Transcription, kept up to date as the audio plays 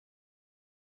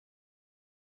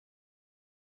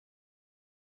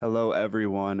Hello,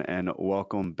 everyone, and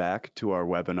welcome back to our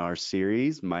webinar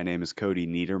series. My name is Cody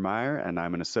Niedermeier, and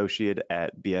I'm an associate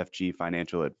at BFG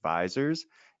Financial Advisors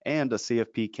and a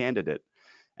CFP candidate.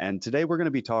 And today we're going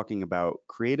to be talking about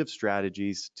creative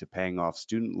strategies to paying off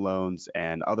student loans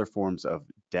and other forms of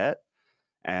debt.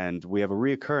 And we have a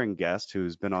reoccurring guest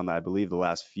who's been on, I believe, the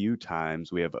last few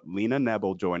times. We have Lena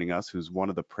Nebel joining us, who's one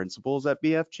of the principals at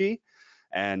BFG,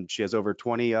 and she has over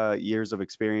 20 years of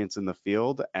experience in the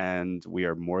field, and we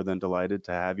are more than delighted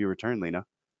to have you return, Lena.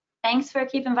 Thanks for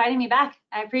keep inviting me back.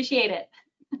 I appreciate it.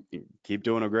 You keep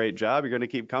doing a great job. You're going to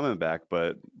keep coming back,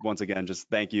 but once again, just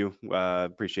thank you.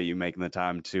 Appreciate you making the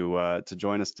time to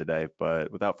join us today. But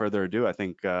without further ado, I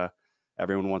think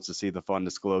everyone wants to see the fun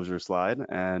disclosure slide,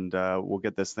 and we'll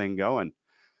get this thing going.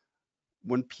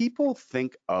 When people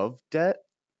think of debt,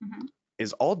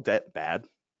 is all debt bad?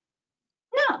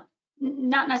 No,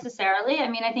 not necessarily. I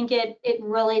mean, I think it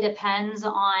really depends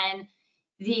on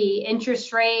the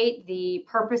interest rate, the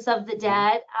purpose of the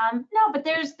debt. No, but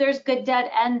there's good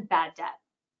debt and bad debt.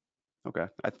 Okay.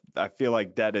 I feel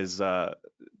like debt is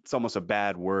it's almost a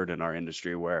bad word in our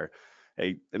industry where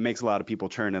it makes a lot of people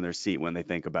turn in their seat when they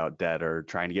think about debt or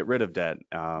trying to get rid of debt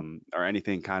or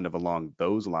anything kind of along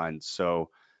those lines. So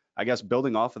I guess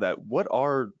building off of that, what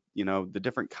are, the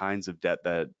different kinds of debt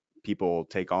that people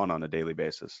take on a daily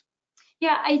basis?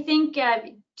 Yeah, I think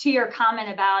to your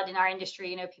comment about in our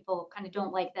industry, people kind of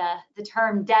don't like the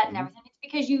term debt and Hmm. everything. It's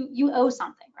because you owe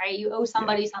something, right? You owe Yeah.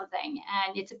 somebody something,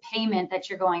 and it's a payment that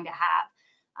you're going to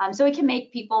have. So it can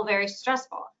make people very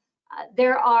stressful.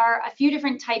 There are a few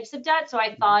different types of debt, so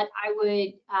I thought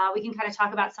we can kind of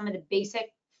talk about some of the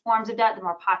basic forms of debt, the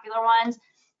more popular ones.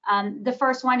 The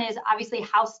first one is obviously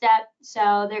house debt.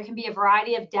 So there can be a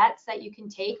variety of debts that you can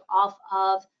take off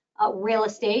of real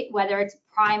estate, whether it's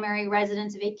primary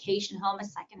residence, a vacation home, a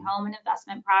second home, an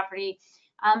investment property.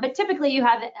 But typically you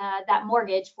have that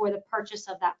mortgage for the purchase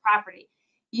of that property.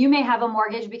 You may have a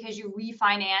mortgage because you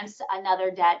refinance another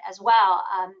debt as well.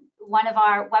 One of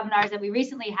our webinars that we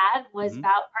recently had was Hmm.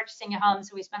 about purchasing a home.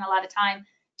 So we spent a lot of time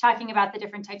talking about the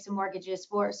different types of mortgages.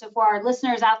 So for our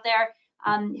listeners out there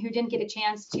who didn't get a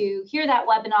chance to hear that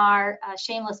webinar,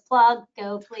 shameless plug,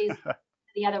 go please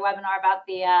the other webinar about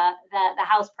the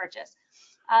house purchase.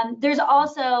 There's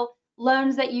also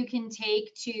loans that you can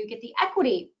take to get the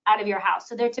equity out of your house.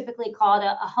 So they're typically called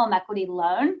a home equity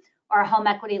loan or a home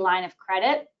equity line of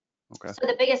credit. Okay. So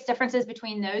the biggest differences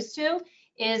between those two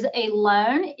is a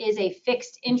loan is a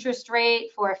fixed interest rate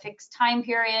for a fixed time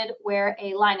period, where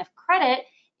a line of credit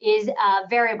is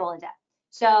variable debt.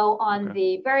 So on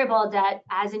the variable debt,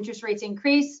 as interest rates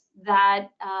increase, that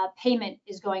payment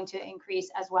is going to increase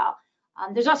as well.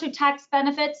 There's also tax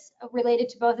benefits related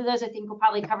to both of those. I think we'll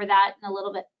probably cover that in a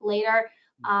little bit later.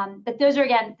 But those are,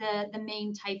 again, the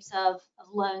main types of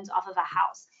loans off of a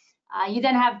house. You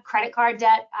then have credit card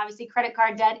debt. Obviously, credit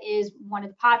card debt is one of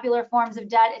the popular forms of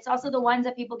debt. It's also the ones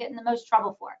that people get in the most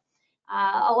trouble for.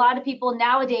 A lot of people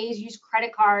nowadays use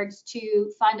credit cards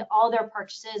to fund all their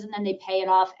purchases, and then they pay it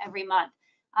off every month.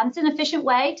 It's an efficient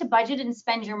way to budget and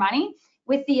spend your money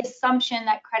with the assumption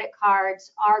that credit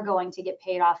cards are going to get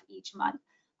paid off each month.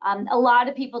 A lot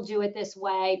of people do it this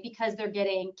way because they're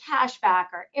getting cash back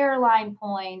or airline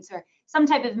points or some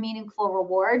type of meaningful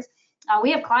rewards.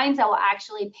 We have clients that will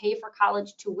actually pay for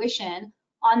college tuition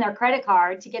on their credit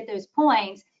card to get those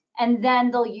points, and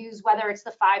then they'll use whether it's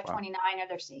the 529 or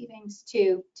their savings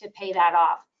to pay that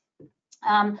off.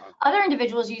 Other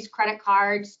individuals use credit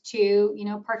cards to,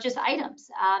 purchase items.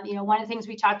 One of the things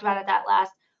we talked about at that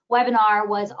last webinar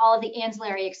was all of the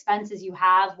ancillary expenses you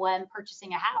have when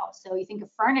purchasing a house. So you think of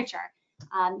furniture.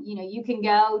 You can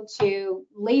go to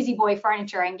Lazy Boy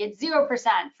Furniture and get 0%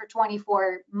 for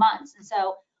 24 months. And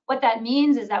so what that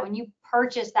means is that when you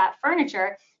purchase that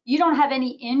furniture, you don't have any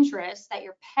interest that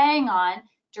you're paying on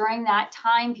during that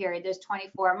time period, those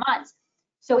 24 months.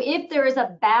 So if there is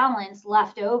a balance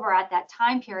left over at that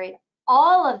time period,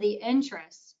 all of the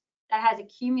interest that has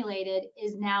accumulated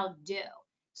is now due.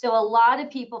 So a lot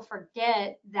of people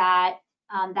forget that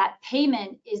that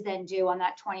payment is then due on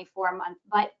that 24 month,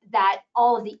 but that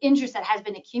all of the interest that has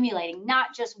been accumulating,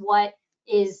 not just what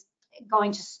is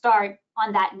going to start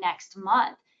on that next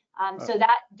month. So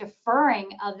that deferring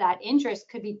of that interest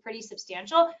could be pretty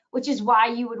substantial, which is why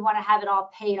you would want to have it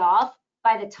all paid off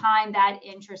by the time that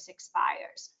interest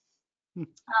expires.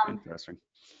 Interesting.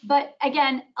 But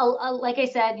again, like I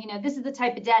said, this is the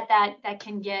type of debt that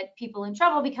can get people in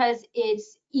trouble because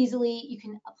it's you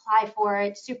can apply for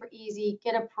it, super easy,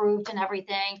 get approved and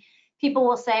everything. People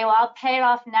will say, well, I'll pay it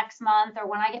off next month or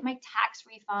when I get my tax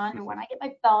refund or when I get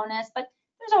my bonus, but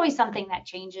there's always something that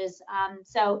changes.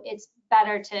 So it's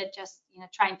better to just,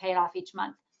 try and pay it off each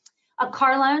month.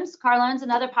 Car loans,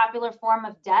 another popular form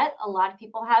of debt. A lot of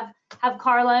people have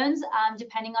car loans,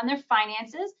 depending on their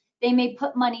finances. They may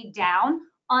put money down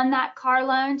on that car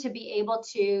loan to be able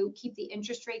to keep the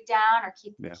interest rate down or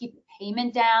keep the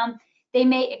payment down. They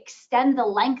may extend the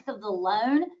length of the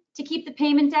loan to keep the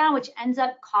payment down, which ends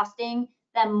up costing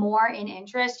them more in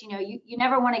interest. You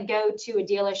never want to go to a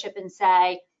dealership and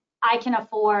say, I can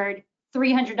afford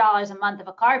 $300 a month of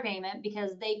a car payment,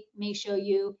 because they may show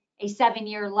you a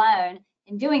 7-year loan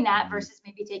in doing that versus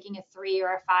maybe taking a 3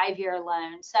 or a 5-year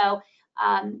loan. So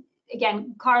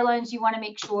again, car loans, you want to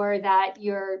make sure that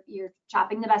you're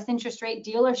shopping the best interest rate.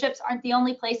 Dealerships aren't the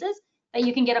only places that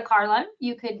you can get a car loan.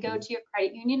 You could go to your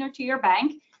credit union or to your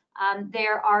bank.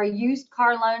 There are used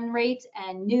car loan rates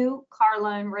and new car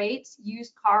loan rates.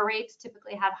 Used car rates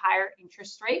typically have higher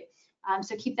interest rate.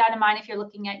 So keep that in mind if you're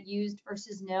looking at used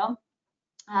versus new.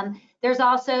 There's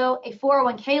also a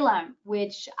 401k loan,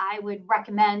 which I would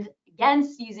recommend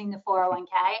against using the 401k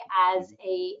as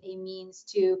a means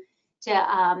to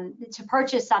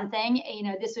purchase something.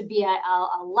 This would be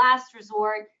a last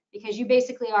resort, because you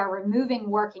basically are removing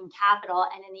working capital,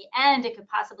 and in the end, it could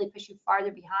possibly push you farther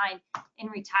behind in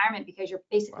retirement because you're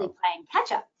basically playing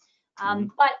catch up.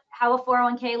 But how a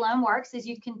 401k loan works is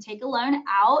you can take a loan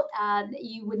out.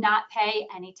 You would not pay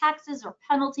any taxes or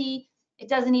penalty. It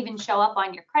doesn't even show up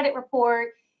on your credit report.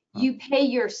 You pay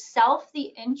yourself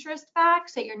the interest back,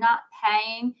 so you're not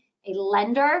paying a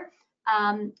lender.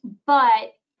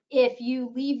 But if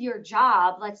you leave your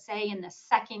job, let's say in the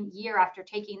second year after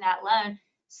taking that loan,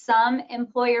 some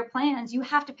employer plans, you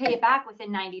have to pay it back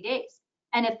within 90 days.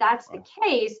 And if that's the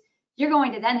case, you're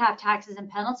going to then have taxes and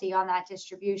penalty on that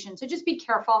distribution. So just be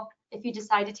careful if you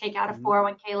decide to take out a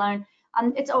 401k loan.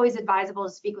 It's always advisable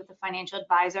to speak with a financial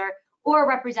advisor or a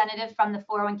representative from the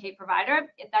 401k provider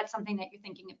if that's something that you're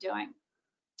thinking of doing.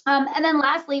 And then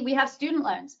lastly, we have student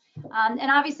loans. And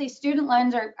obviously student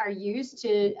loans are used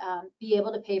to be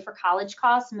able to pay for college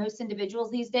costs. Most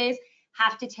individuals these days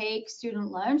have to take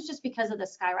student loans just because of the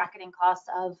skyrocketing cost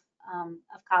of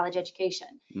college education.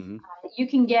 You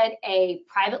can get a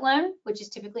private loan, which is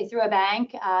typically through a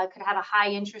bank, could have a high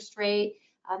interest rate.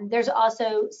 There's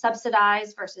also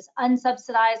subsidized versus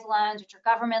unsubsidized loans, which are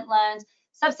government loans.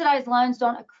 Subsidized loans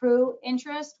don't accrue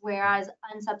interest, whereas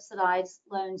unsubsidized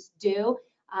loans do.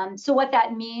 So what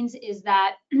that means is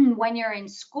that when you're in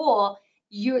school,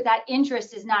 that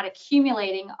interest is not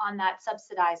accumulating on that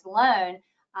subsidized loan.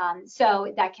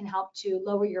 So that can help to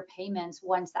lower your payments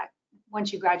once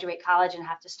you graduate college and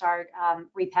have to start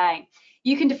repaying.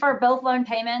 You can defer both loan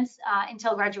payments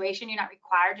until graduation. You're not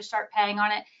required to start paying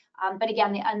on it. But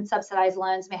again, the unsubsidized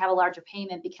loans may have a larger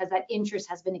payment because that interest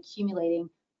has been accumulating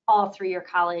all through your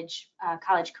college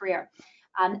career.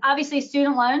 Obviously,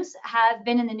 student loans have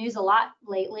been in the news a lot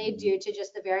lately due to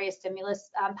just the various stimulus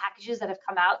packages that have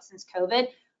come out since COVID.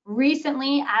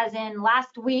 Recently, as in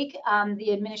last week,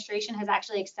 the administration has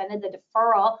actually extended the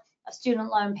deferral of student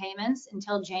loan payments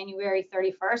until January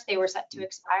 31st. They were set to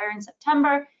expire in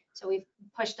September, so we've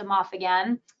pushed them off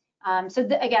again.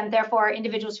 Again, therefore,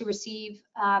 individuals who receive,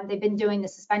 they've been doing the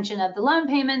suspension of the loan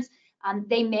payments.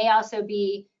 They may also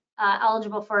be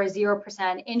eligible for a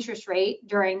 0% interest rate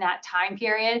during that time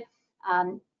period.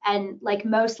 And like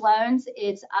most loans,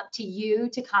 it's up to you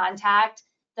to contact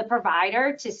the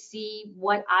provider to see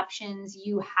what options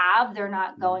you have. They're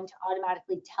not going to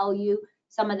automatically tell you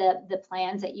some of the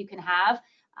plans that you can have.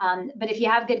 But if you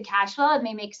have good cash flow, it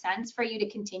may make sense for you to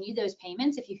continue those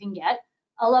payments if you can get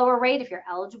a lower rate, if you're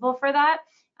eligible for that.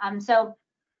 So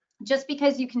just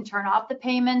because you can turn off the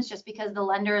payments, just because the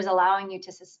lender is allowing you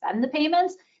to suspend the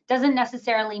payments, doesn't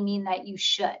necessarily mean that you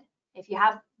should. If you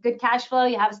have good cash flow,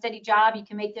 you have a steady job, you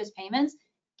can make those payments,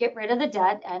 get rid of the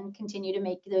debt and continue to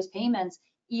make those payments,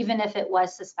 even if it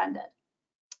was suspended.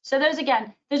 So those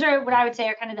are what I would say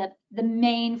are kind of the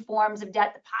main forms of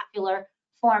debt, the popular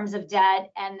forms of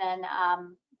debt. And then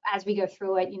as we go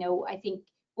through it, I think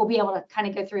we'll be able to kind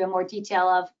of go through in more detail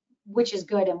of which is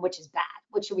good and which is bad,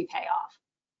 which should we pay off.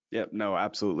 Yep, no,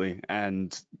 absolutely.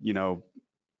 And,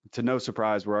 to no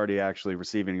surprise, we're already actually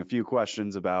receiving a few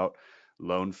questions about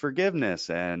loan forgiveness.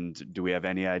 And do we have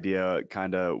any idea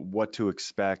kind of what to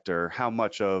expect or how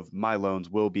much of my loans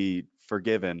will be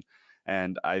forgiven?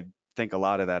 And I think a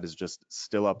lot of that is just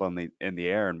still up in the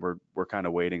air, and we're kind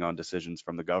of waiting on decisions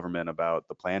from the government about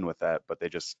the plan with that, but they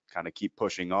just kind of keep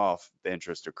pushing off the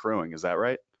interest accruing. Is that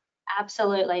right?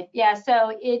 Absolutely. Yeah.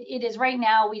 So it is right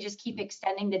now, we just keep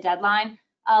extending the deadline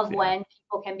of when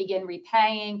people can begin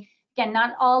repaying. Again,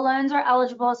 not all loans are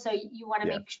eligible, so you want to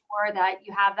make sure that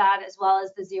you have that as well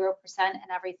as the 0% and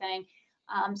everything.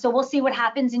 So we'll see what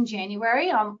happens in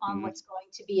January on what's going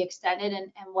to be extended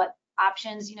and what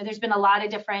options. You know, there's been a lot of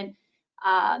different,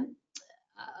 um,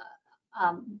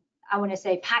 I want to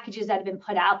say, packages that have been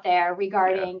put out there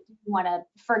regarding, you want to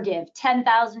forgive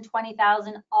 10,000,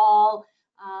 20,000, all.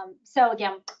 So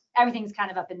again, everything's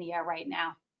kind of up in the air right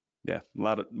now. Yeah, a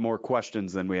lot of more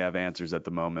questions than we have answers at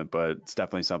the moment, but it's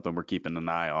definitely something we're keeping an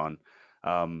eye on.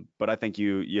 But I think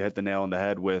you hit the nail on the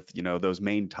head with, those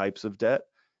main types of debt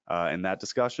in that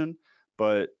discussion.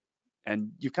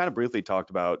 And you kind of briefly talked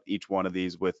about each one of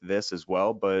these with this as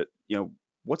well, but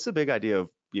what's the big idea of,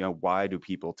 why do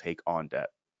people take on debt?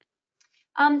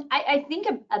 I think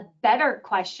a better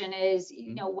question is,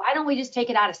 why don't we just take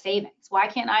it out of savings? Why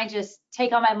can't I just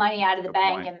take all my money out of the Good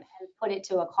bank point. and put it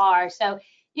to a car? So,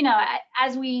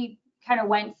 as we kind of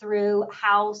went through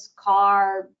house,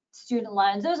 car, student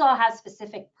loans, those all have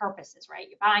specific purposes, right?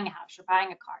 You're buying a house, you're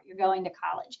buying a car, you're going to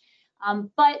college.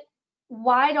 But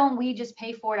why don't we just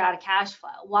pay for it out of cash flow?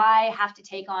 Why have to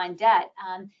take on debt?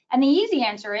 And the easy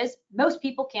answer is most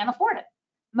people can't afford it.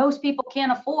 Most people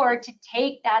can't afford to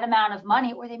take that amount of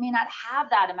money, or they may not have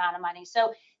that amount of money.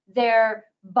 So they're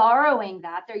borrowing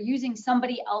that, they're using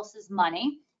somebody else's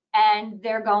money, and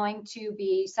they're going to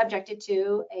be subjected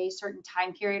to a certain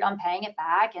time period on paying it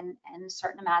back and a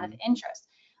certain amount of interest.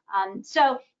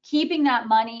 So keeping that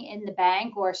money in the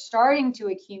bank or starting to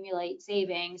accumulate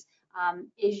savings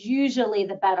is usually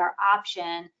the better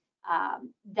option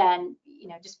than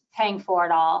just paying for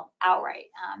it all outright.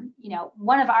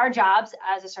 One of our jobs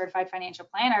as a certified financial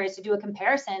planner is to do a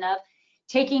comparison of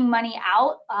taking money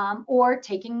out or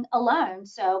taking a loan.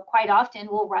 So quite often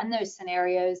we'll run those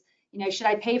scenarios. Should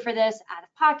I pay for this out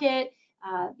of pocket?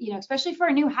 Especially for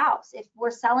a new house. If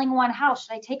we're selling one house,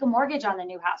 should I take a mortgage on the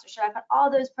new house, or should I put all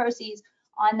those proceeds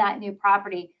on that new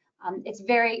property? It's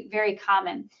very, very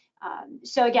common.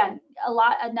 So again,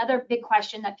 another big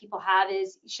question that people have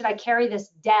is, should I carry this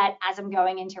debt as I'm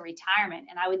going into retirement?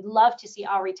 And I would love to see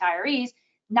all retirees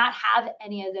not have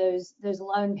any of those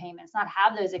loan payments, not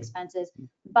have those expenses.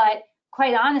 But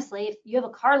quite honestly, if you have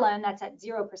a car loan that's at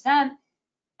 0%,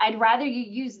 I'd rather you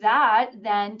use that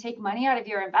than take money out of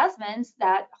your investments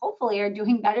that hopefully are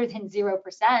doing better than 0%.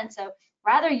 So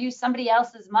rather use somebody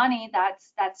else's money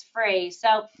that's free.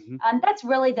 So that's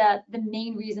really the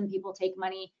main reason people take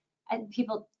money and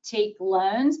people take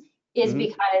loans is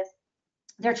because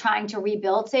they're trying to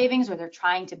rebuild savings or they're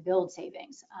trying to build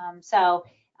savings. So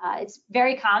it's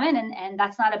very common, and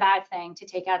that's not a bad thing to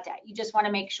take out debt. You just want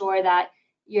to make sure that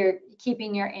you're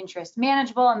keeping your interest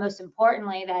manageable, and most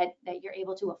importantly, that you're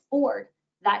able to afford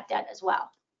that debt as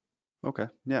well. Okay.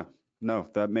 Yeah. No,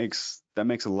 that makes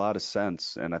a lot of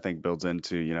sense, and I think builds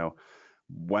into,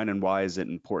 when and why is it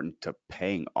important to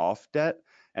paying off debt?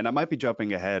 And I might be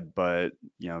jumping ahead, but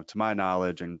to my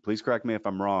knowledge, and please correct me if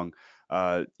I'm wrong,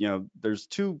 there's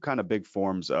two kind of big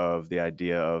forms of the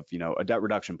idea of, a debt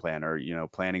reduction plan, or,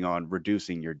 planning on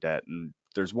reducing your debt. And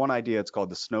there's one idea, it's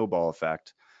called the snowball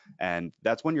effect. And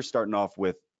that's when you're starting off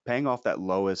with paying off that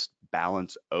lowest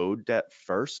balance owed debt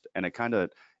first, and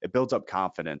it builds up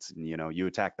confidence. And you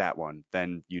attack that one,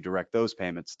 then you direct those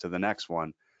payments to the next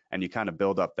one, and you kind of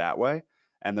build up that way.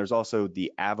 And there's also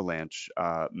the avalanche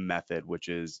method, which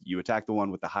is you attack the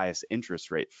one with the highest interest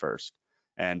rate first.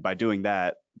 And by doing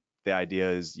that, the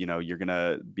idea is, you're going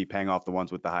to be paying off the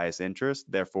ones with the highest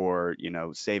interest, therefore,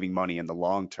 saving money in the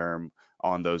long term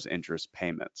on those interest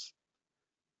payments.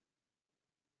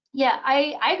 Yeah,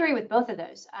 I agree with both of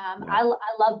those. Yeah. I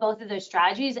love both of those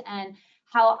strategies, and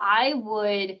how I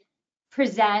would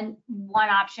present one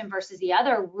option versus the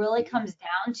other really comes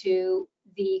down to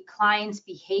the client's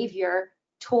behavior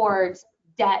towards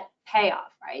debt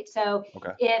payoff, right? So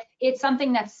Okay. if it's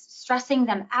something that's stressing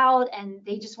them out and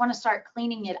they just want to start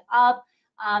cleaning it up,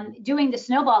 doing the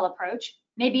snowball approach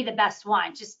may be the best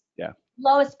one. Just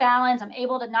lowest balance, I'm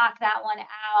able to knock that one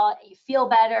out, you feel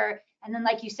better. And then,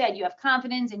 like you said, you have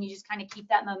confidence and you just kind of keep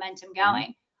that momentum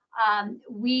going.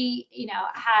 We,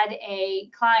 had a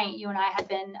client you and I had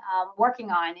been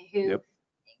working on who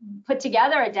put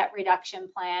together a debt reduction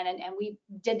plan, and we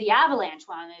did the avalanche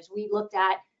one. Is we looked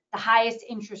at the highest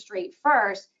interest rate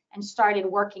first and started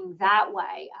working that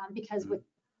way because with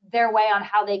their way on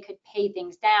how they could pay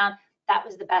things down, that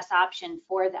was the best option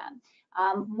for them.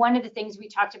 One of the things we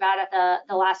talked about at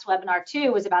the last webinar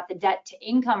too was about the debt to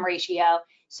income ratio.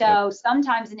 So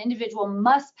sometimes an individual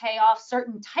must pay off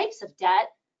certain types of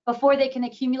debt before they can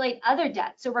accumulate other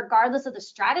debt. So regardless of the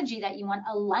strategy that you want,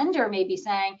 a lender may be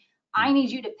saying, I need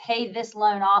you to pay this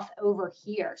loan off over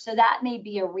here. So that may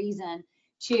be a reason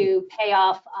to pay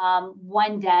off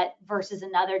one debt versus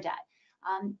another debt.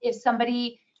 If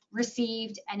somebody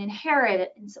received an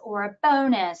inheritance or a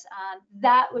bonus,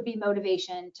 that would be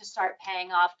motivation to start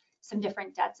paying off some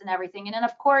different debts and everything. And then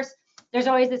of course, there's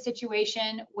always the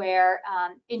situation where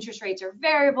interest rates are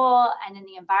variable, and in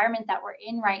the environment that we're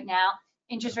in right now,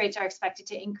 interest rates are expected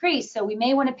to increase. So we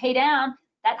may want to pay down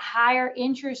that higher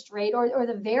interest rate or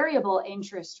the variable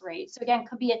interest rate. So again,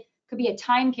 could be a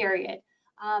time period,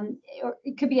 or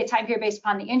it could be a time period based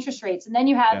upon the interest rates, and then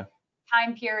you have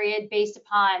time period based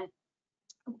upon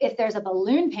if there's a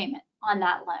balloon payment on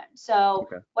that loan. So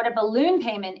what a balloon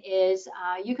payment is,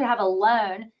 you could have a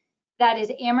loan that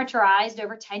is amortized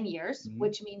over 10 years,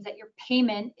 which means that your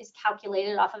payment is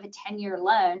calculated off of a 10-year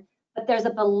loan, but there's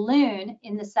a balloon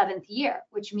in the 7th year,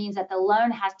 which means that the loan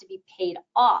has to be paid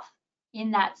off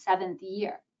in that 7th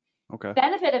year.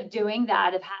 Benefit of doing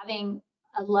that, of having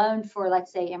a loan for,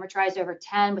 let's say, amortized over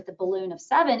 10 with a balloon of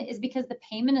 7, is because the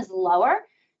payment is lower.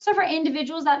 So for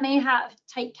individuals that may have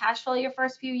tight cash flow your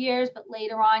first few years, but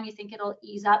later on you think it'll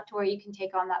ease up to where you can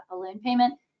take on that balloon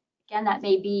payment, again, that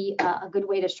may be a good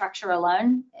way to structure a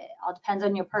loan. It all depends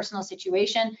on your personal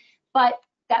situation, but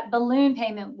that balloon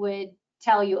payment would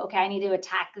tell you, okay, I need to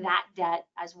attack that debt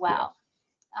as well.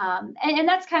 And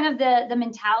that's kind of the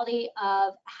mentality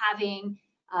of having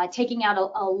taking out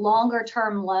a longer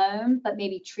term loan, but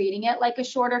maybe treating it like a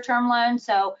shorter term loan.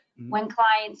 So when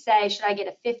clients say, should I get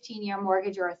a 15-year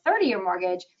mortgage or a 30-year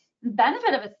mortgage? The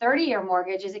benefit of a 30-year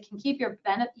mortgage is it can keep your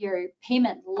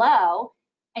payment low,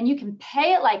 and you can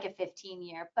pay it like a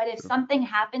 15-year. But if something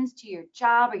happens to your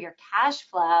job or your cash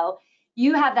flow,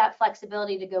 you have that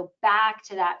flexibility to go back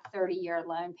to that 30-year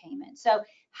loan payment. So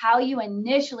how you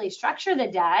initially structure the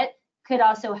debt could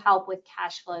also help with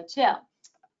cash flow too.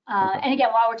 And again,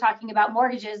 while we're talking about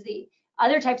mortgages, the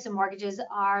other types of mortgages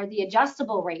are the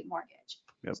adjustable rate mortgage.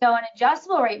 So an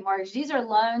adjustable rate mortgage, these are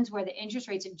loans where the interest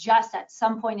rates adjust at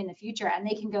some point in the future, and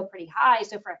they can go pretty high.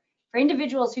 So for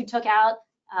individuals who took out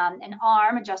an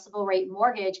ARM, adjustable rate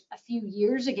mortgage, a few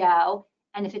years ago,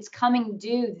 and if it's coming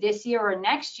due this year or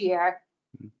next year,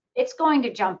 it's going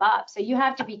to jump up. So you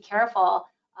have to be careful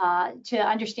to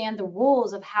understand the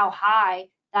rules of how high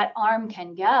that ARM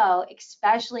can go,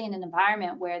 especially in an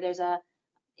environment where there's a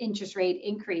interest rate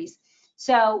increase.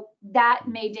 So that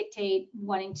may dictate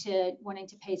wanting to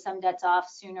pay some debts off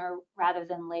sooner rather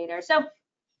than later. So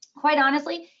quite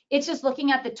honestly, it's just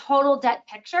looking at the total debt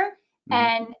picture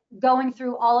and going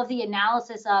through all of the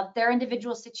analysis of their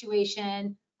individual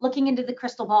situation, looking into the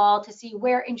crystal ball to see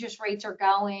where interest rates are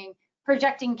going,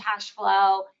 projecting cash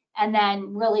flow, and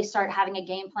then really start having a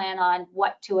game plan on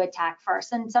what to attack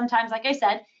first. And sometimes, like I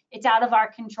said, it's out of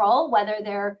our control whether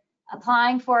they're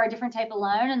applying for a different type of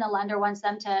loan and the lender wants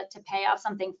them to pay off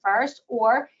something first,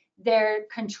 or they're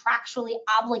contractually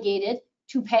obligated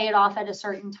to pay it off at a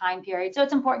certain time period. So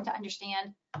it's important to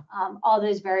understand all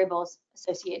those variables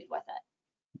associated with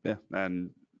it. Yeah, and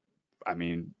I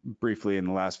mean, briefly in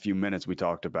the last few minutes, we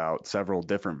talked about several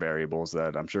different variables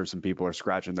that I'm sure some people are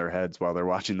scratching their heads while they're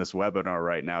watching this webinar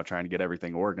right now, trying to get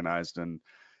everything organized. And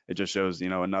it just shows, you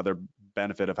know, another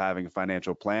benefit of having a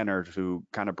financial planner to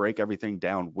kind of break everything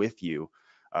down with you,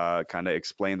 kind of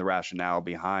explain the rationale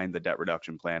behind the debt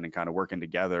reduction plan and kind of working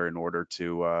together in order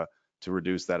to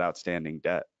reduce that outstanding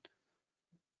debt.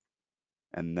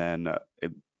 And then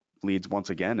it leads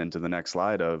once again into the next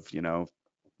slide of, you know,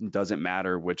 doesn't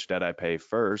matter which debt I pay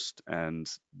first. And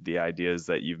the ideas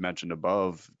that you've mentioned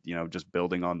above, you know, just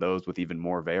building on those with even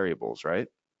more variables, right?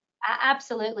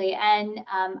 Absolutely. And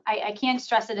I can't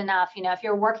stress it enough. You know, if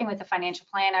you're working with a financial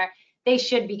planner, they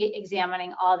should be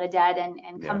examining all the debt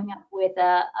and coming up with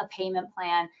a payment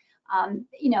plan.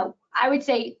 You know, I would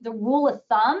say the rule of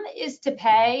thumb is to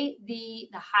pay the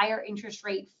higher interest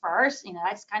rate first. You know,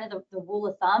 that's kind of the rule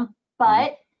of thumb.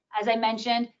 But as I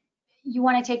mentioned, you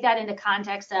want to take that into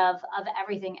context of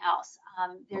everything else.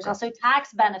 There's also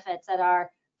tax benefits that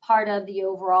are part of the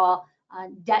overall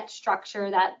debt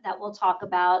structure that we'll talk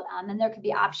about. And there could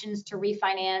be options to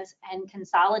refinance and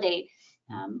consolidate.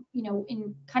 You know,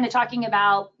 in kind of talking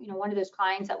about, you know, one of those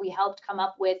clients that we helped come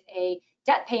up with a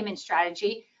debt payment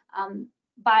strategy.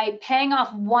 By paying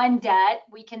off one debt,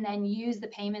 we can then use the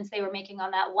payments they were making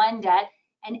on that one debt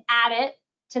and add it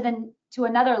to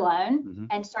another loan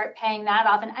and start paying that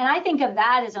off. And I think of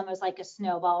that as almost like a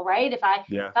snowball, right? If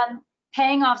I'm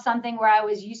paying off something where I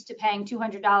was used to paying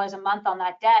 $200 a month on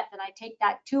that debt, then I take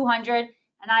that 200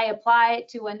 and I apply it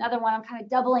to another one. I'm kind of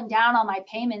doubling down on my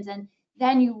payments, and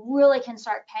then you really can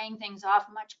start paying things off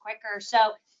much quicker. So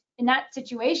in that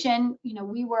situation, you know,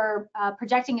 we were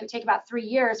projecting it would take about 3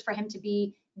 years for him to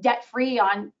be debt free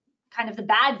on kind of the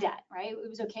bad debt, right? It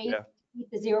was okay to keep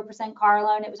the 0% car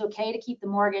loan. It was okay to keep the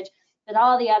mortgage, but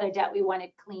all the other debt we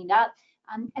wanted cleaned up.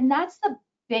 And that's the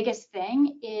biggest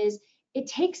thing, is it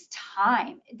takes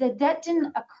time. The debt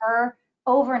didn't occur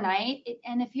overnight.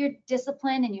 And if you're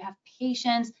disciplined and you have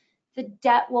patience, the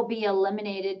debt will be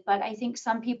eliminated. But I think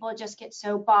some people just get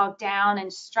so bogged down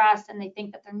and stressed, and they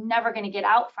think that they're never going to get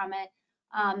out from it.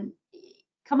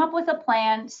 Come up with a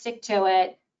plan, stick to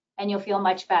it, and you'll feel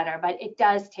much better. But it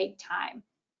does take time.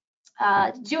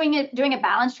 Doing a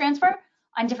balance transfer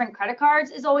on different credit cards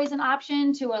is always an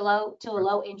option to a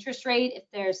low interest rate. If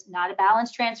there's not a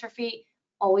balance transfer fee,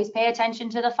 always pay attention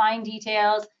to the fine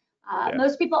details.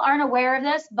 Most people aren't aware of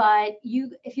this, but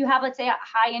if you have, let's say, a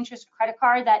high interest credit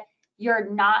card that you're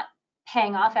not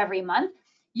paying off every month,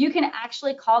 you can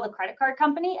actually call the credit card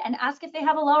company and ask if they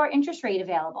have a lower interest rate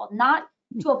available, not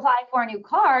to apply for a new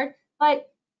card, but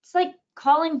it's like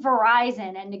calling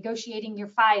Verizon and negotiating your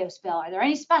FiOS bill. Are there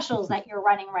any specials that you're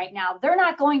running right now? They're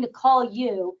not going to call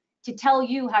you to tell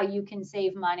you how you can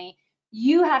save money.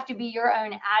 You have to be your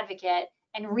own advocate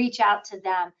and reach out to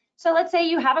them. So let's say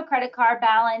you have a credit card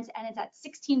balance and it's at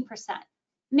 16%.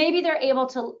 Maybe they're able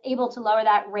to lower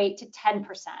that rate to 10%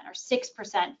 or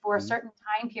 6% for a certain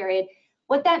time period.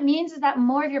 What that means is that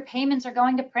more of your payments are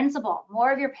going to principal.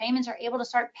 More of your payments are able to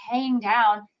start paying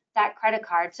down that credit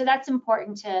card. So that's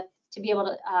important to be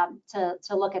able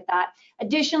to look at that.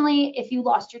 Additionally, if you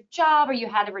lost your job or you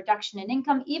had a reduction in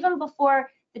income, even before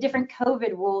the different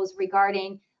COVID rules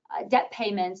regarding debt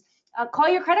payments, call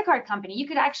your credit card company. You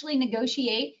could actually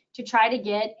negotiate to try to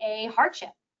get a hardship.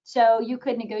 So you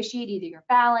could negotiate either your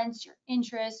balance, your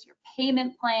interest, your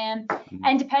payment plan,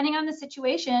 and depending on the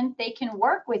situation, they can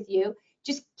work with you.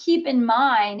 Just keep in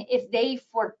mind, if they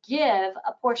forgive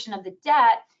a portion of the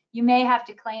debt, you may have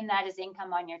to claim that as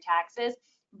income on your taxes,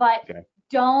 but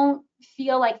don't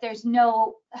feel like there's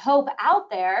no hope out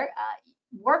there.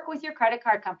 Work with your credit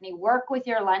card company, work with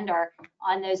your lender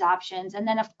on those options. And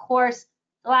then of course,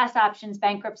 the last option is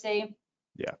bankruptcy.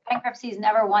 Bankruptcy is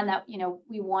never one that,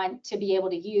 we want to be able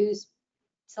to use.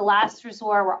 It's the last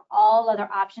resort where all other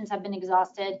options have been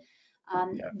exhausted.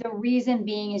 The reason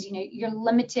being is, you're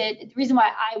limited. The reason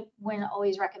why I wouldn't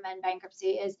always recommend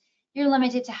bankruptcy is you're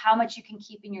limited to how much you can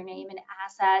keep in your name and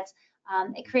assets.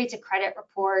 It creates a credit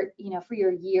report,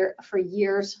 for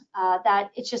years that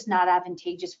it's just not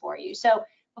advantageous for you. So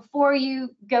before you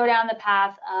go down the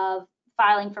path of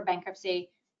filing for bankruptcy,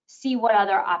 see what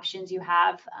other options you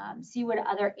have, see what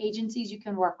other agencies you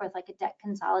can work with, like a debt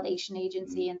consolidation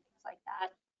agency and things like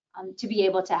that, to be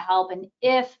able to help. And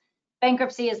if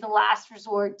bankruptcy is the last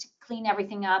resort to clean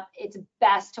everything up, it's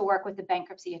best to work with the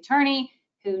bankruptcy attorney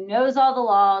who knows all the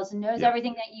laws, knows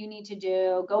everything that you need to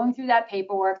do, going through that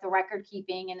paperwork, the record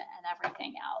keeping, and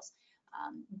everything else.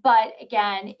 But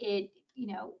again, it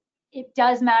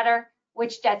does matter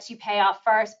which debts you pay off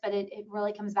first, but it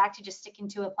really comes back to just sticking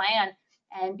to a plan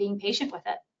and being patient with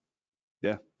it.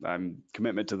 Yeah,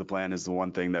 commitment to the plan is the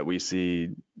one thing that we see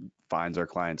finds our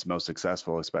clients most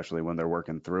successful, especially when they're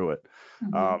working through it.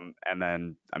 And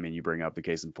then, you bring up the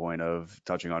case in point of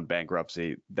touching on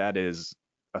bankruptcy. That is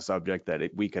a subject that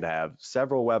we could have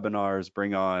several webinars,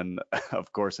 bring on,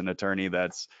 of course, an attorney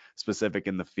that's specific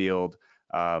in the field,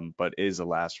 but is a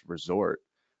last resort.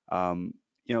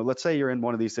 Let's say you're in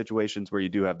one of these situations where you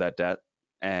do have that debt,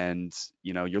 and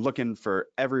you're looking for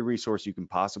every resource you can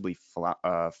possibly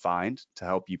find to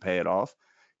help you pay it off.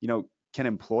 Can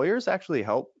employers actually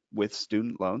help with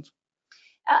student loans?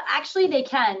 Actually, they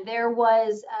can. It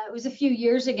was a few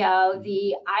years ago,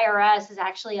 the IRS has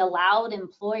actually allowed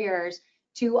employers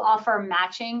to offer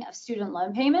matching of student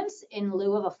loan payments in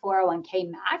lieu of a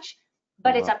 401k match,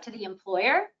 but it's up to the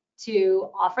employer to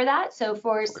offer that. So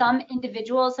for some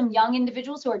individuals, some young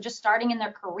individuals who are just starting in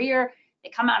their career, they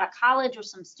come out of college with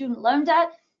some student loan debt,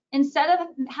 instead of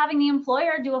having the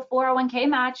employer do a 401k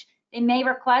match, they may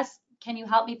request, can you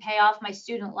help me pay off my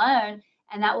student loan?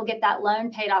 And that will get that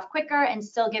loan paid off quicker and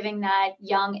still giving that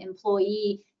young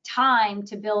employee time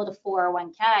to build a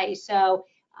 401k. So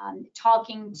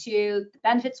talking to the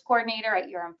benefits coordinator at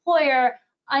your employer,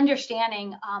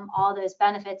 understanding all those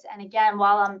benefits. And again,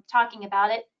 while I'm talking about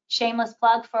it, shameless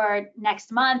plug for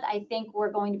next month, I think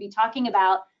we're going to be talking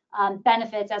about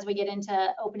benefits as we get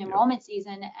into open enrollment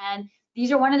season. And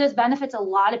these are one of those benefits a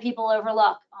lot of people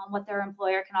overlook on what their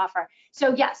employer can offer.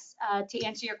 So yes, to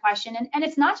answer your question, and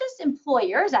it's not just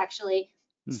employers, actually,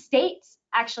 states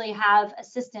actually have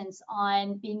assistance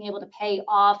on being able to pay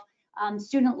off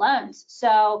student loans.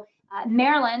 So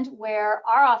Maryland, where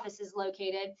our office is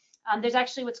located, there's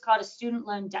actually what's called a student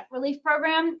loan debt relief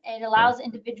program. It allows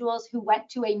individuals who went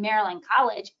to a Maryland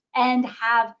college and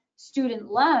have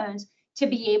student loans to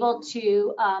be able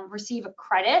to receive a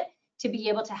credit to be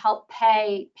able to help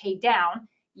pay down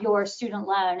your student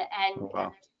loan.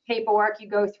 And paperwork you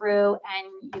go through,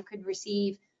 and you could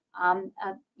receive a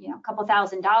couple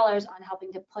 $1,000s on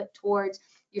helping to put towards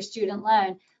your student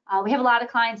loan. We have a lot of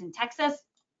clients in Texas,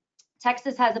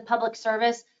 Texas has a public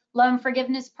service loan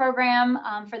forgiveness program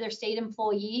for their state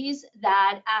employees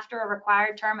that after a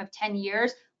required term of 10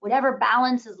 years, whatever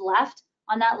balance is left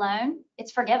on that loan,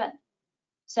 it's forgiven.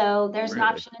 So there's an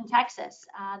option in Texas.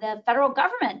 The federal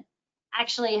government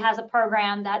actually has a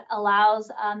program that allows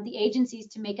the agencies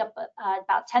to make up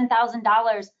about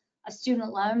 $10,000 of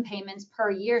student loan payments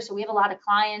per year. So we have a lot of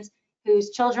clients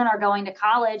whose children are going to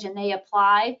college and they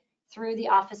apply through the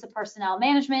Office of Personnel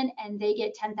Management and they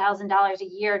get $10,000 a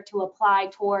year to apply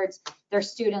towards their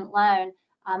student loan.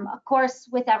 Of course,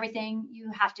 with everything,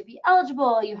 you have to be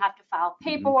eligible, you have to file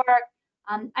paperwork.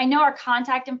 I know our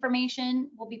contact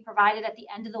information will be provided at the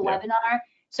end of the webinar.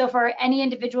 So for any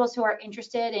individuals who are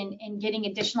interested in getting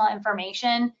additional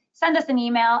information, send us an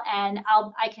email and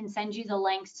I can send you the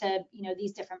links to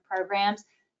these different programs.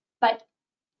 But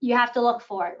you have to look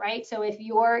for it, right? So if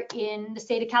you're in the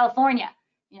state of California,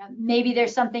 maybe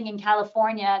there's something in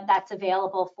California that's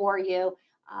available for you.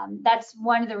 That's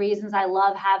one of the reasons I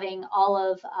love having all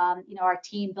of our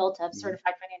team built of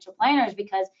certified financial planners,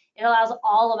 because it allows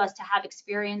all of us to have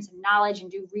experience and knowledge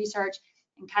and do research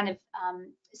and kind of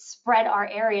spread our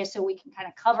areas so we can kind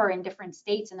of cover in different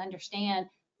states and understand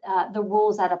the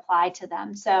rules that apply to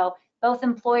them. So both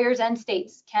employers and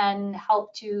states can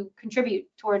help to contribute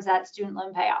towards that student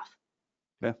loan payoff.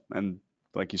 Yeah, and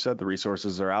like you said, the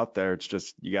resources are out there. It's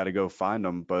just you got to go find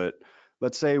them. But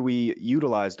let's say we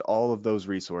utilized all of those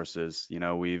resources. We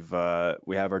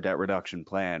have our debt reduction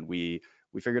plan. We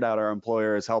figured out our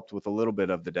employer has helped with a little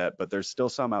bit of the debt, but there's still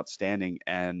some outstanding,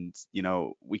 and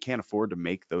we can't afford to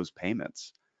make those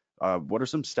payments. What are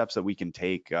some steps that we can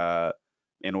take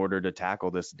in order to tackle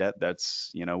this debt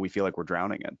that's we feel like we're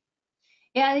drowning in?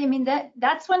 Yeah, I mean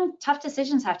that's when tough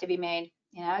decisions have to be made.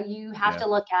 You have to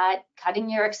look at cutting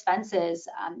your expenses.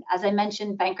 As I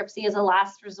mentioned, bankruptcy is a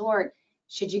last resort.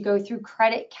 Should you go through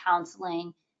credit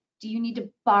counseling? Do you need to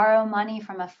borrow money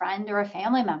from a friend or a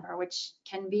family member, which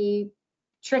can be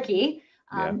tricky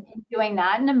in doing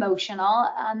that and emotional.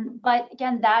 But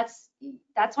again, that's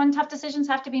when tough decisions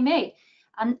have to be made.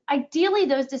 Ideally,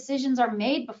 those decisions are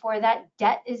made before that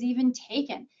debt is even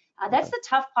taken. That's the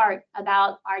tough part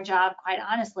about our job, quite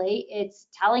honestly. It's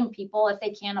telling people if they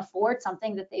can't afford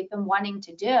something that they've been wanting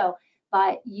to do,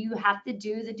 but you have to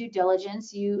do the due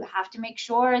diligence. You have to make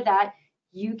sure that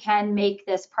you can make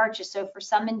this purchase. So for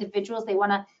some individuals, they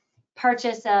want to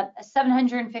purchase a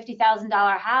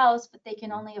 $750,000 house, but they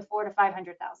can only afford a $500,000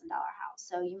 house.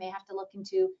 So you may have to look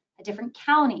into a different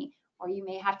county, or you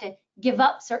may have to give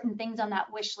up certain things on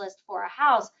that wish list for a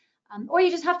house. Or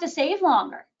you just have to save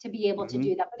longer to be able to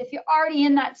do that. But if you're already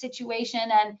in that situation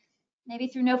and maybe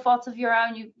through no fault of your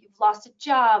own, you've lost a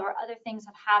job or other things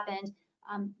have happened,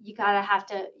 you have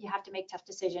to make tough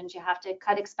decisions. You have to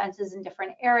cut expenses in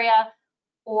different area,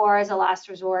 or as a last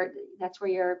resort, that's where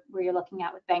you're looking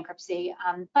at with bankruptcy.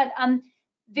 But I'm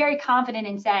very confident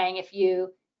in saying if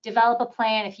you develop a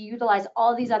plan, if you utilize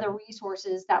all these other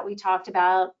resources that we talked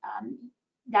about,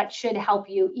 that should help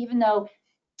you, even though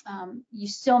you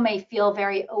still may feel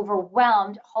very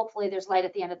overwhelmed. Hopefully there's light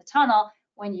at the end of the tunnel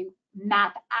when you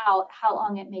map out how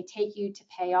long it may take you to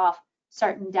pay off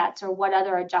certain debts or what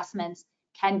other adjustments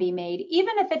can be made.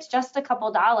 Even if it's just a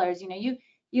couple dollars,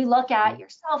 you look at your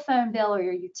cell phone bill or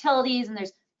your utilities, and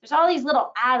there's all these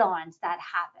little add-ons that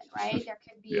happen, right? There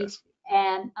could be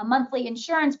a monthly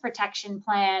insurance protection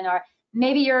plan, or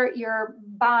maybe you're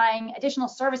buying additional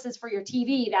services for your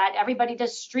TV that everybody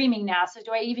does streaming now. So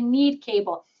do I even need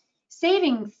cable?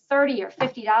 Saving $30 or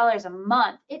 $50 a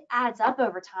month, it adds up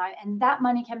over time, and that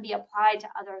money can be applied to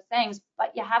other things,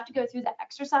 but you have to go through the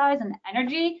exercise and the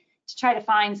energy to try to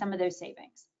find some of those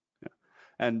savings.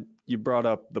 And you brought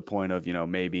up the point of,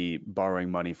 maybe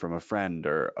borrowing money from a friend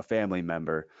or a family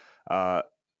member. I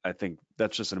think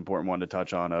that's just an important one to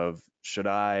touch on of, should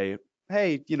I,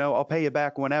 hey, I'll pay you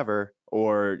back whenever,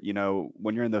 or,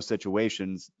 when you're in those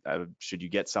situations, should you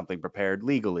get something prepared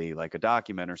legally, like a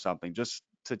document or something, just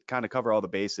to kind of cover all the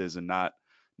bases and not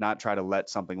try to let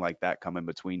something like that come in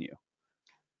between you?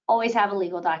 Always have a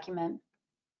legal document.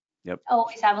 Yep.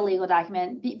 Always have a legal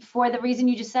document for the reason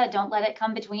you just said. Don't let it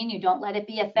come between you. Don't let it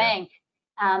be a thing.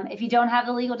 If you don't have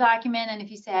the legal document, and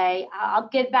if you say, I'll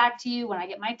get back to you when I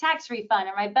get my tax refund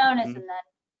or my bonus, and then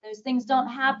those things don't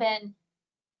happen,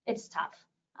 it's tough.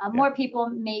 More people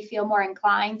may feel more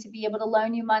inclined to be able to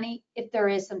loan you money if there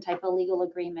is some type of legal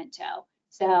agreement too.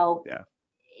 So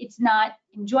it's not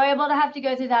enjoyable to have to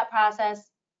go through that process,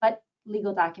 but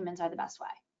legal documents are the best way.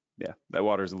 Yeah, that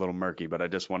water's a little murky, but I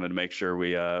just wanted to make sure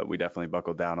we definitely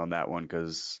buckled down on that one,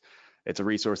 because it's a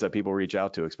resource that people reach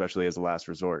out to, especially as a last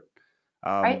resort.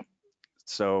 Right.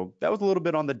 So that was a little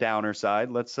bit on the downer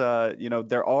side. Let's,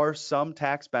 there are some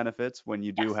tax benefits when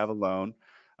you do Yes. have a loan.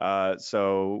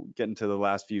 So getting to the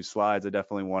last few slides, I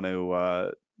definitely want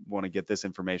to get this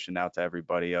information out to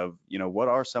everybody of, what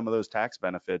are some of those tax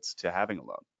benefits to having a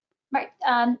loan? Right.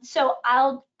 So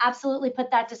I'll absolutely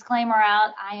put that disclaimer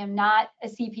out. I am not a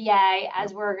CPA, Yep.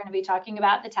 as we're going to be talking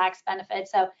about the tax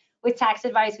benefits. So with tax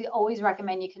advice, we always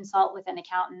recommend you consult with an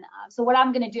accountant. So what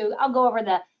I'm going to do, I'll go over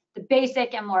the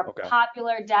basic and more Okay.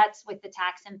 popular debts with the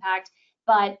tax impact,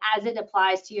 but as it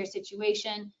applies to your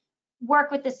situation, work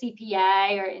with the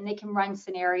CPA, and they can run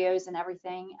scenarios and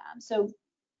everything. So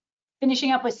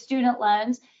finishing up with student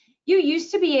loans, you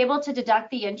used to be able to deduct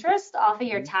the interest off of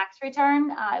your Mhm. tax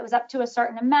return. It was up to a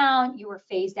certain amount. You were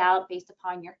phased out based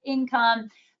upon your income.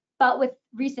 But with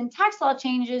recent tax law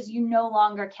changes, you no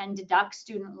longer can deduct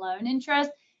student loan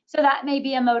interest. So that may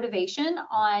be a motivation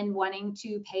on wanting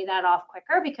to pay that off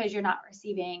quicker because you're not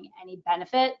receiving any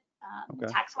benefit Okay.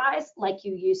 tax-wise like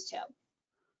you used to.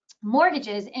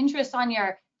 Mortgages, interest on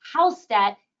your house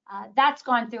debt, that's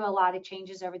gone through a lot of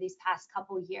changes over these past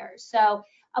couple years. So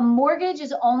a mortgage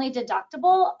is only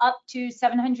deductible up to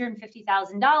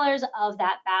 $750,000 of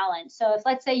that balance. So if,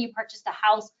 let's say, you purchased a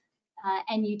house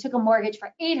and you took a mortgage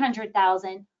for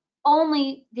 $800,000,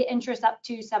 only the interest up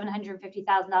to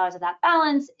 $750,000 of that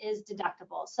balance is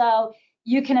deductible. So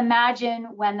you can imagine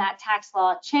when that tax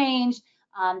law changed,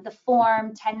 the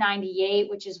form 1098,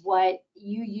 which is what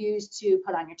you use to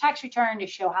put on your tax return to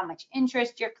show how much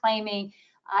interest you're claiming,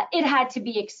 it had to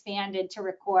be expanded to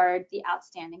record the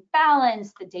outstanding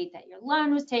balance, the date that your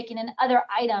loan was taken, and other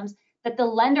items that the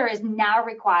lender is now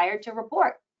required to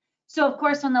report. So of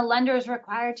course, when the lender is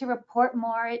required to report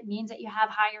more, it means that you have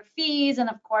higher fees. And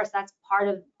of course, that's part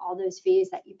of all those fees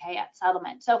that you pay at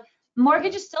settlement. So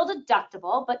mortgage is still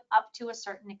deductible, but up to a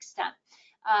certain extent.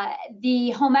 The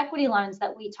home equity loans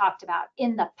that we talked about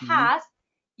in the Hmm. past,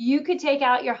 you could take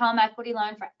out your home equity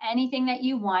loan for anything that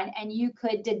you want, and you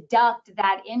could deduct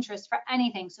that interest for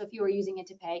anything. So if you were using it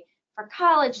to pay for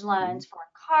college Hmm. loans, for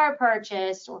a car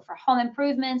purchase, or for home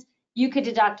improvements, you could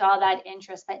deduct all that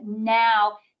interest. But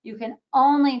now you can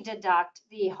only deduct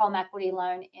the home equity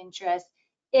loan interest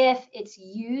if it's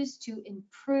used to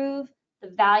improve the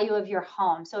value of your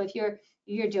home. So if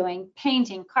you're doing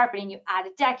painting, carpeting, you add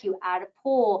a deck, you add a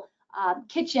pool,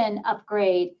 kitchen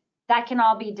upgrade, that can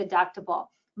all be deductible.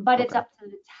 But it's Okay. up to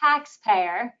the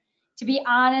taxpayer to be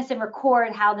honest and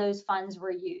record how those funds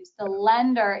were used. The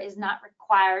lender is not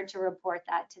required to report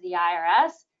that to the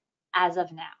IRS as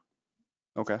of now.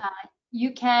 Okay. Uh,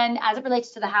 you can, as it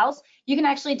relates to the house, you can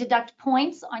actually deduct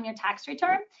points on your tax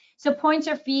return. So points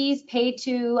are fees paid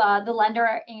to the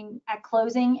lender at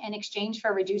closing in exchange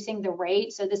for reducing the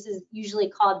rate. So this is usually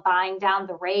called buying down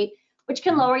the rate, which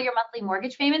can Hmm. lower your monthly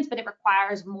mortgage payments, but it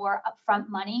requires more upfront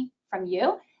money from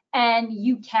you. And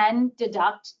you can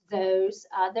deduct those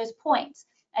points.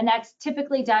 And that's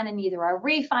typically done in either a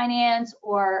refinance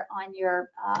or on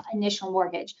your initial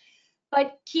mortgage.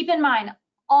 But keep in mind,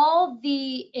 all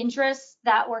the interests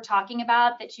that we're talking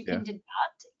about that you Yeah. can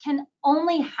deduct can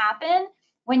only happen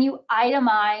when you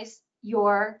itemize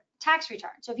your tax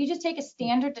return. So if you just take a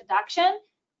standard deduction,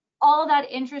 all that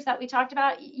interest that we talked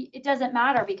about, it doesn't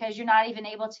matter because you're not even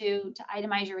able to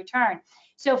itemize your return.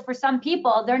 So for some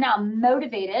people, they're now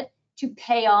motivated to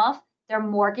pay off their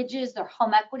mortgages, their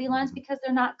home equity loans, Mhm. because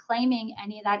they're not claiming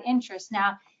any of that interest.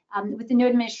 Now, with the new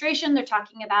administration, they're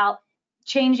talking about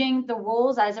changing the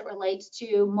rules as it relates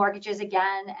to mortgages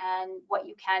again and what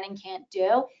you can and can't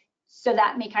do. So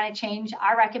that may kind of change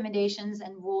our recommendations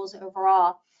and rules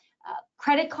overall.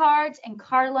 Credit cards and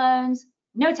car loans,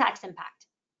 no tax impact.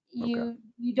 Okay.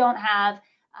 You don't have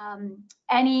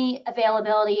any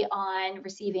availability on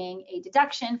receiving a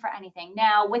deduction for anything.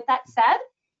 Now, with that said,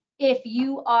 if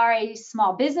you are a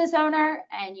small business owner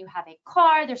and you have a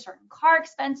car, there's certain car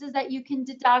expenses that you can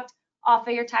deduct off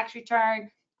of your tax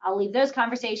return. I'll leave those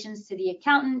conversations to the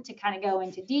accountant to kind of go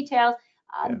into details.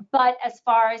 Yeah. But as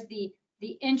far as the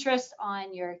interest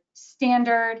on your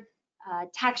standard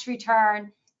tax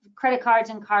return, credit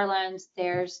cards and car loans,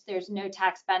 there's no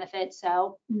tax benefit.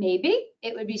 So maybe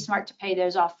it would be smart to pay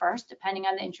those off first, depending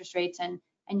on the interest rates and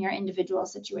your individual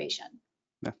situation.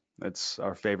 Yeah. That's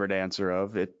our favorite answer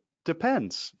of it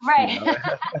depends. Right.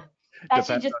 That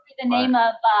should Depends just on be the name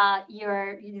of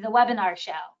the webinar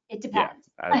show. It yeah,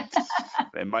 depends.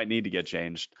 it might need to get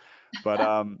changed. But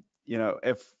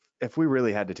if we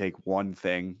really had to take one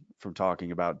thing from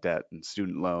talking about debt and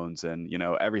student loans and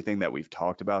everything that we've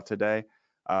talked about today,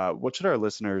 what should our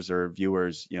listeners or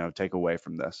viewers take away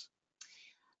from this?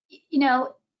 You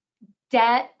know,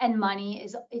 debt and money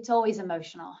it's always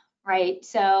emotional. right?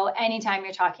 So anytime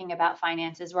you're talking about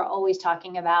finances, we're always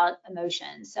talking about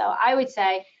emotions. So I would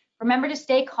say, remember to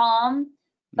stay calm,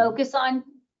 Mhm. focus on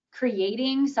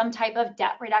creating some type of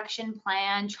debt reduction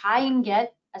plan, try and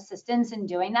get assistance in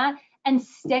doing that, and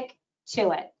stick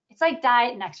to it. It's like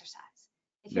diet and exercise.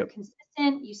 If you're Yep.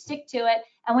 consistent, you stick to it.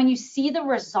 And when you see the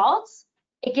results,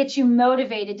 it gets you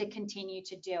motivated to continue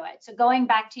to do it. So going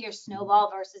back to your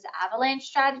snowball versus avalanche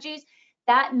strategies,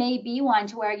 that may be one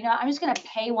to where, I'm just going to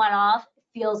pay one off. It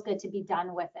feels good to be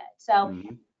done with it. So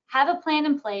Hmm. have a plan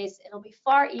in place. It'll be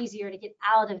far easier to get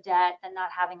out of debt than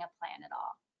not having a plan at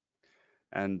all.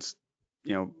 And,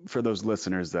 for those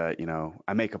listeners that,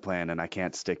 I make a plan and I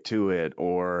can't stick to it,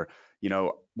 or,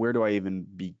 where do I even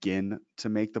begin to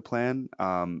make the plan?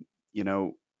 You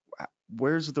know,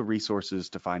 where's the resources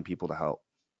to find people to help?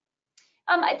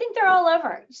 I think they're all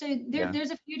over. So Yeah.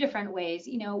 there's a few different ways.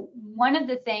 One of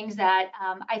the things that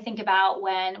I think about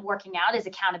when working out is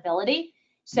accountability.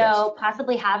 Yes. So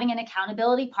possibly having an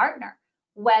accountability partner,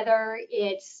 whether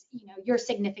it's, your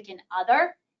significant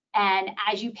other, and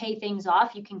as you pay things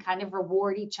off, you can kind of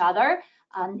reward each other.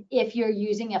 If you're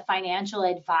using a financial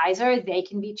advisor, they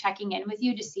can be checking in with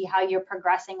you to see how you're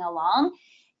progressing along.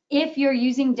 If you're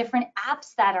using different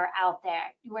apps that are out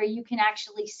there where you can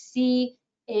actually see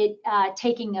it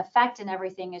taking effect and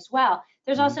everything as well.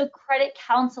 There's Hmm. also credit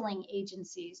counseling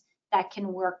agencies that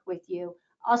can work with you.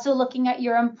 Also looking at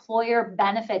your employer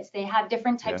benefits. They have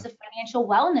different Yeah. types of financial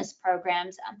wellness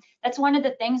programs. That's one of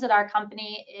the things that our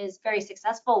company is very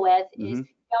successful with, is Hmm.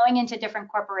 going into different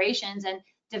corporations and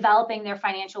developing their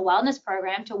financial wellness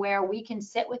program to where we can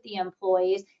sit with the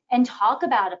employees and talk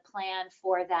about a plan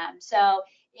for them. So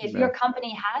if Yeah. your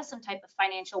company has some type of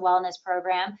financial wellness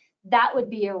program, that would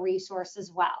be a resource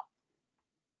as well.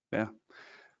 Yeah.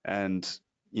 And,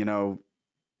 you know,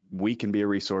 we can be a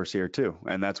resource here too.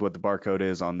 And that's what the barcode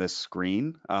is on this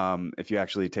screen. If you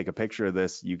actually take a picture of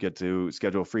this, you get to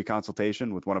schedule a free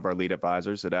consultation with one of our lead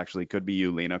advisors. It actually could be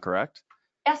you, Lena, correct?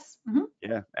 Yes. Mhm.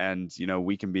 Yeah, and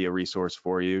we can be a resource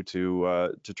for you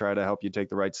to try to help you take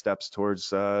the right steps towards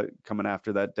coming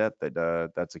after that debt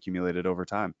that's accumulated over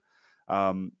time.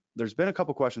 There's been a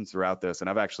couple questions throughout this, and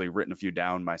I've actually written a few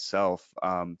down myself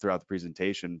throughout the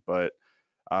presentation. But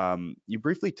you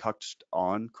briefly touched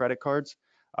on credit cards.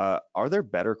 Are there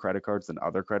better credit cards than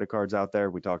other credit cards out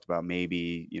there? We talked about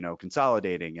maybe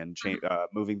consolidating and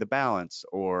moving the balance,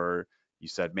 or you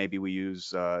said maybe we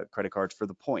use credit cards for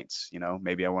the points.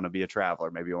 Maybe I want to be a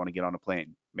traveler. Maybe I want to get on a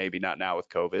plane. Maybe not now with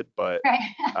COVID, but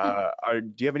Right.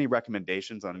 do you have any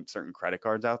recommendations on certain credit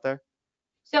cards out there?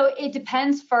 So it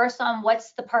depends first on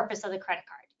what's the purpose of the credit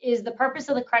card. Is the purpose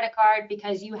of the credit card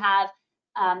because you have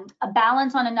a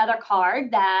balance on another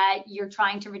card that you're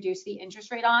trying to reduce the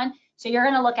interest rate on? So you're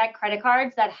going to look at credit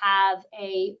cards that have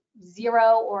a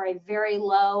zero or a very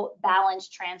low balance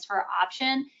transfer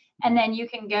option. And Mhm. then you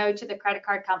can go to the credit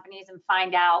card companies and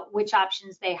find out which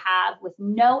options they have with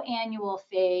no annual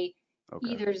fee, Okay.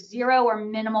 either zero or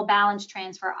minimal balance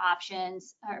transfer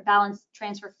options or balance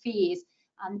transfer fees,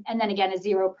 and then again a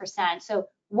 0%. So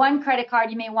one credit card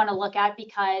you may want to look at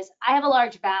because I have a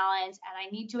large balance and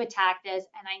I need to attack this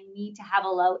and I need to have a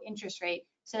low interest rate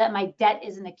so that my debt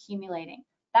isn't accumulating.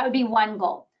 That would be one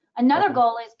goal. Another Okay.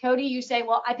 goal is, Cody, you say,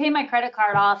 well, I pay my credit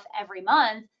card off every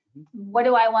month. Mhm. What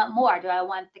do I want more? Do I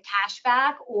want the cash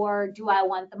back or do I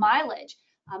want the mileage?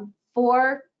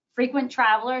 For frequent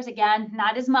travelers, again,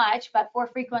 not as much, but for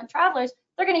frequent travelers,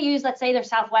 they're going to use, let's say, their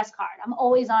Southwest card. I'm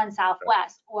always on Okay.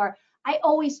 Southwest, or I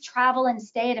always travel and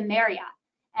stay at a Marriott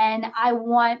and I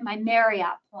want my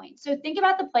Marriott points. So think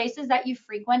about the places that you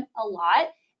frequent a lot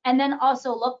and then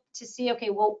also look to see, okay,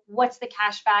 well, what's the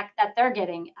cash back that they're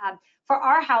getting? For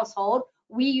our household,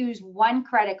 we use one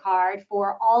credit card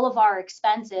for all of our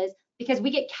expenses because we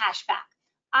get cash back.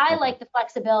 I Okay. like the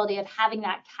flexibility of having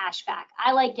that cash back.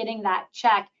 I like getting that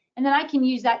check and then I can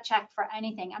use that check for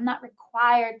anything. I'm not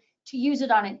required to use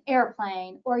it on an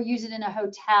airplane or use it in a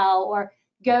hotel or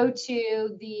go Mhm.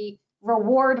 to the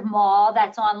reward mall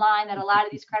that's online that a lot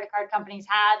of these credit card companies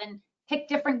have and pick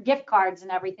different gift cards and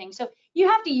everything. So you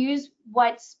have to use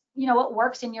what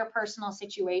works in your personal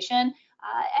situation.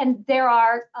 And there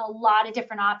are a lot of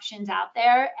different options out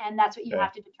there. And that's what you Yeah.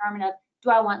 have to determine of, do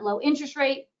I want low interest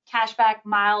rate, cashback,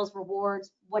 miles,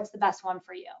 rewards? What's the best one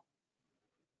for you?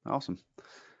 Awesome.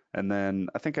 And then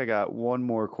I think I got one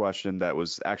more question that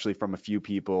was actually from a few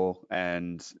people,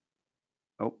 and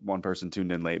oh, one person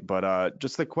tuned in late. But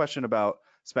just the question about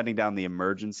spending down the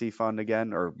emergency fund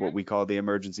again, or what we call the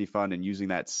emergency fund, and using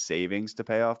that savings to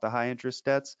pay off the high interest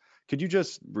debts. Could you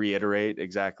just reiterate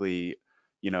exactly,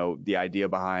 the idea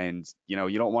behind, you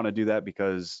don't want to do that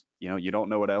because, you don't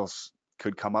know what else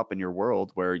could come up in your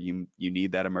world where you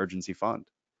need that emergency fund.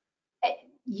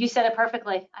 You said it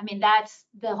perfectly. I mean, that's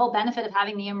the whole benefit of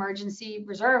having the emergency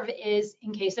reserve, is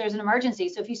in case there's an emergency.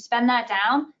 So if you spend that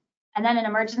down and then an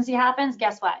emergency happens,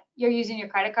 guess what? You're using your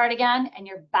credit card again and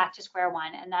you're back to square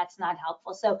one, and that's not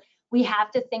helpful. So we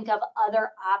have to think of other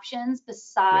options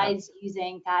besides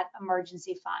using that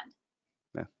emergency fund.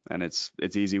 Yeah. And it's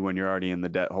easy when you're already in the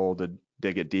debt hole to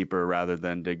dig it deeper rather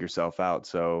than dig yourself out.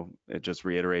 So it just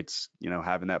reiterates,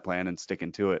 having that plan and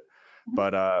sticking to it.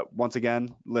 But once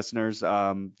again, listeners,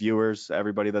 viewers,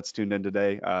 everybody that's tuned in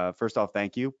today, first off,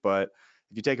 thank you. But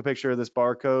if you take a picture of this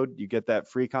barcode, you get that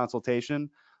free consultation.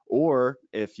 Or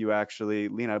if you actually,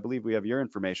 Lena, I believe we have your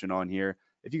information on here.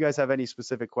 If you guys have any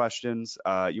specific questions,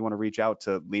 you want to reach out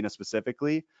to Lena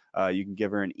specifically, you can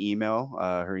give her an email.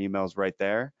 Her email's right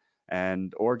there.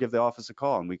 Or give the office a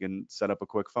call and we can set up a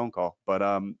quick phone call.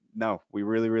 But no, we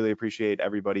really, really appreciate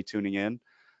everybody tuning in.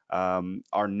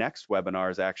 Our next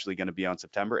webinar is actually going to be on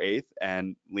September 8th.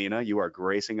 And Lena, you are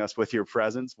gracing us with your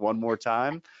presence one more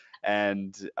time.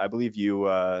 And I believe you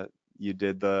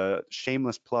did the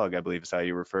shameless plug, I believe is how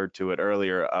you referred to it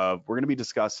earlier, of we're going to be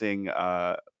discussing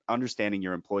understanding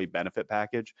your employee benefit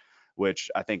package,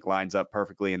 which I think lines up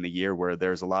perfectly in the year where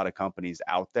there's a lot of companies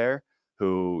out there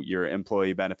who your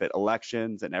employee benefit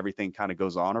elections and everything kind of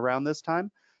goes on around this time.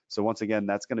 So once again,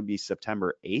 that's going to be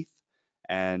September 8th.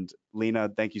 And Lena,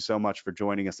 thank you so much for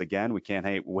joining us again. We can't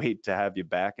wait to have you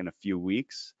back in a few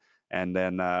weeks. And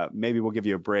then maybe we'll give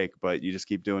you a break, but you just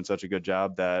keep doing such a good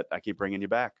job that I keep bringing you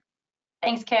back.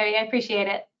 Thanks, Carrie. I appreciate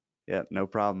it. Yeah, no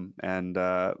problem. And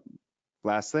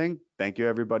last thing, thank you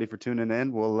everybody for tuning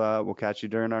in. We'll catch you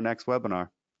during our next webinar.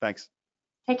 Thanks.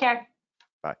 Take care.